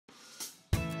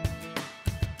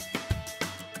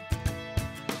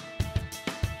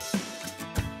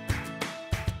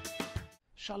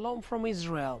Shalom from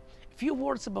Israel. A few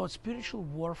words about spiritual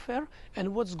warfare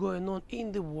and what's going on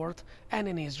in the world and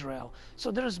in Israel. So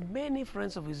there's many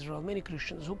friends of Israel, many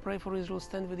Christians who pray for Israel,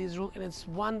 stand with Israel, and it's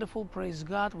wonderful. Praise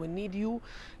God. We need you.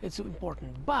 It's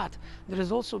important. But there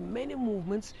is also many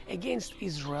movements against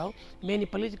Israel, many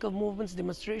political movements,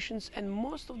 demonstrations, and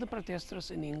most of the protesters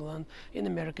in England, in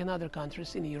America, and other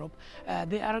countries in Europe,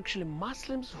 they are actually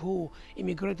Muslims who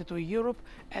immigrated to Europe,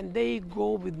 and they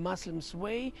go with Muslims'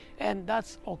 way, and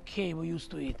that's okay. We're used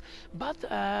to it. But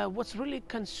what's really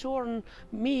concerned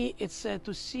me is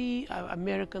to see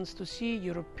Americans, to see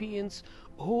Europeans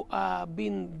who are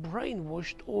being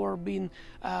brainwashed or being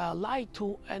lied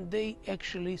to, and they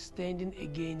actually standing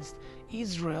against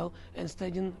Israel and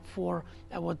standing for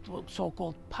what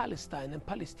so-called Palestine and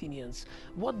Palestinians.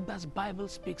 What does Bible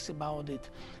speaks about it?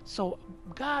 So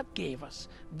God gave us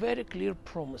very clear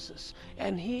promises,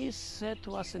 and He said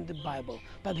to us in the Bible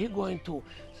that He's going to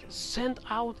send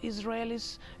out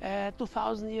Israelis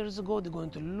 2,000 years ago. They're going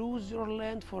to lose your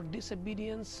land for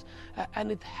disobedience,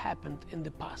 and it happened in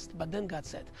the past. But then God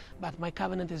said, but my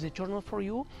covenant is eternal for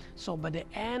you, so by the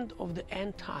end of the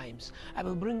end times I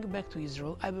will bring you back to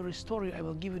Israel, I will restore you, I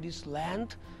will give you this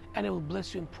land, and I will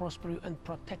bless you and prosper you and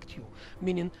protect you.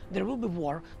 Meaning there will be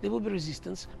war, there will be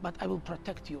resistance, but I will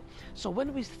protect you. So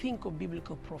when we think of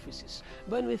biblical prophecies,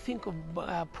 when we think of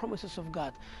promises of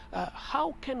God,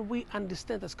 how can we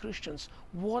understand as Christians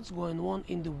what's going on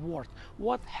in the world?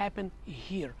 What happened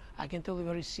here? I can tell you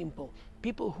very simple.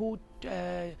 People who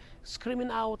screaming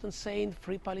out and saying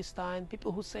free Palestine,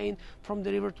 people who saying from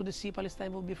the river to the sea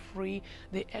Palestine will be free,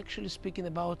 they actually speaking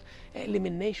about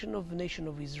elimination of the nation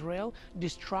of Israel,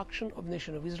 destruction of the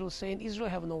nation of Israel, saying Israel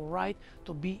have no right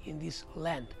to be in this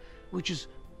land, which is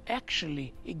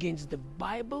actually against the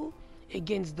Bible,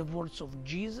 against the words of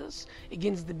Jesus,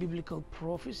 against the biblical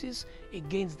prophecies,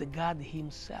 against the God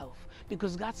Himself.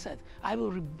 Because God said, I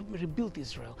will rebuild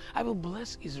Israel, I will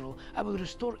bless Israel, I will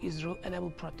restore Israel, and I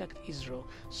will protect Israel.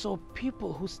 So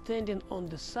people who standing on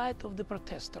the side of the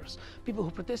protesters, people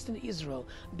who protest in Israel,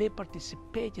 they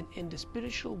participating in the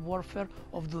spiritual warfare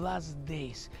of the last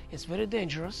days. It's very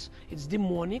dangerous, it's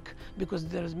demonic, because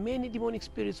there's many demonic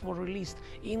spirits were released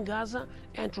in Gaza,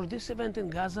 and through this event in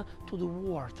Gaza to the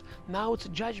world. Now it's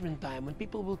judgment time when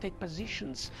people will take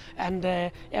positions, and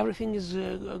everything is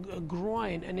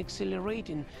growing and accelerating,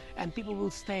 and people will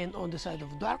stand on the side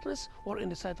of darkness or in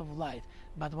the side of light.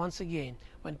 But once again,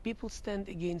 when people stand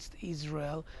against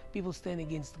Israel, people stand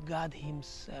against God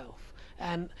Himself.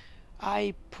 And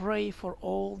I pray for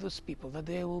all those people that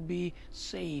they will be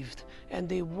saved and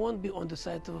they won't be on the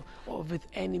side of with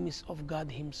enemies of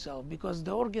God Himself, because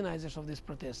the organizers of these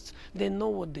protests, they know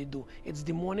what they do. It's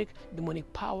demonic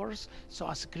powers. So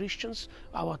as Christians,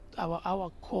 our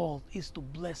call is to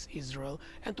bless Israel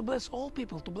and to bless all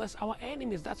people, to bless our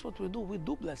enemies. That's what we do. We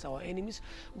do bless our enemies.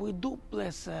 We do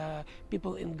bless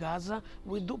people in Gaza.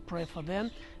 We do pray for them.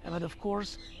 But of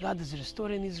course, God is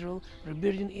restoring Israel,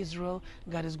 rebuilding Israel.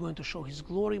 God is going to show His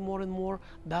glory more and more.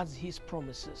 That's His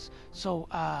promises. So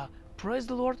praise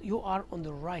the Lord, you are on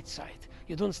the right side.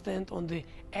 You don't stand on the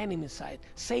enemy side,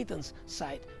 Satan's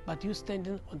side, but you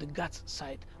standing on the God's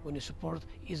side when you support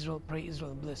Israel, pray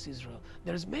Israel, and bless Israel.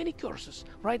 There's many curses.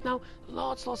 Right now,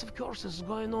 lots of curses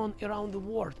going on around the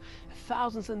world.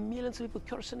 Thousands and millions of people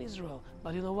cursing Israel.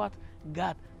 But you know what?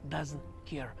 God doesn't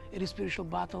care. It is spiritual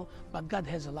battle, but God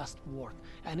has a last word.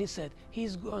 And He said He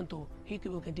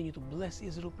will continue to bless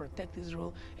Israel, protect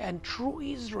Israel, and through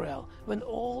Israel, when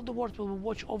all the world will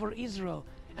watch over Israel,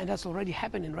 and that's already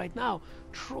happening right now,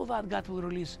 through that God will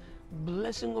release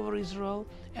blessing over Israel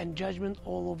and judgment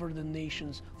all over the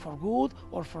nations, for good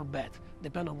or for bad,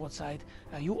 depending on what side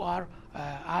you are,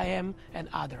 I am, and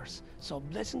others. So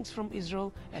blessings from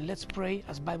Israel, and let's pray,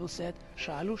 as Bible said,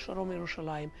 Sha'alu Shalom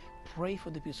Yerushalayim, pray for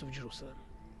the peace of Jerusalem.